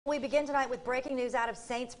We begin tonight with breaking news out of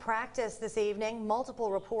Saints practice this evening.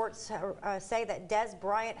 Multiple reports say that Dez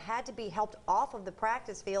Bryant had to be helped off of the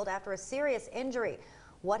practice field after a serious injury.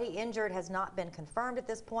 What he injured has not been confirmed at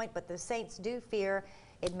this point, but the Saints do fear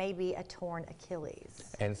it may be a torn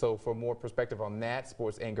Achilles. And so for more perspective on that,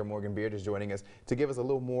 sports anchor Morgan Beard is joining us to give us a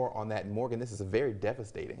little more on that. Morgan, this is very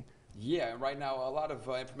devastating. Yeah, right now a lot of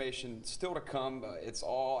information still to come. It's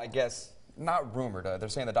all, I guess, not rumored. They're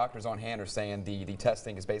saying the doctors on hand are saying the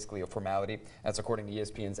testing is basically a formality. That's according to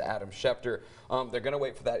ESPN's Adam Schefter. They're going to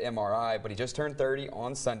wait for that MRI, but he just turned 30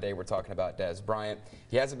 on Sunday. We're talking about Dez Bryant.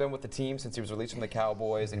 He hasn't been with the team since he was released from the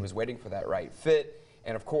Cowboys, and he was waiting for that right fit.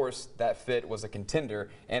 And of course, that fit was a contender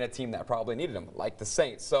and a team that probably needed him, like the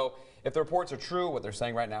Saints. So if the reports are true, what they're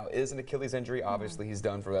saying right now is an Achilles injury. Obviously, he's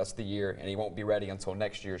done for the rest of the year, and he won't be ready until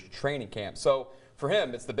next year's training camp. So for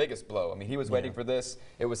him, it's the biggest blow. I mean, he was waiting for this.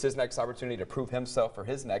 It was his next opportunity to prove himself for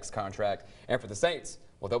his next contract. And for the Saints,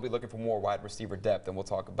 well, they'll be looking for more wide receiver depth, and we'll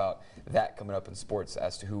talk about that coming up in sports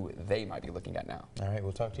as to who they might be looking at now. All right,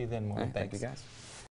 we'll talk to you then, Morgan. Thank you, guys.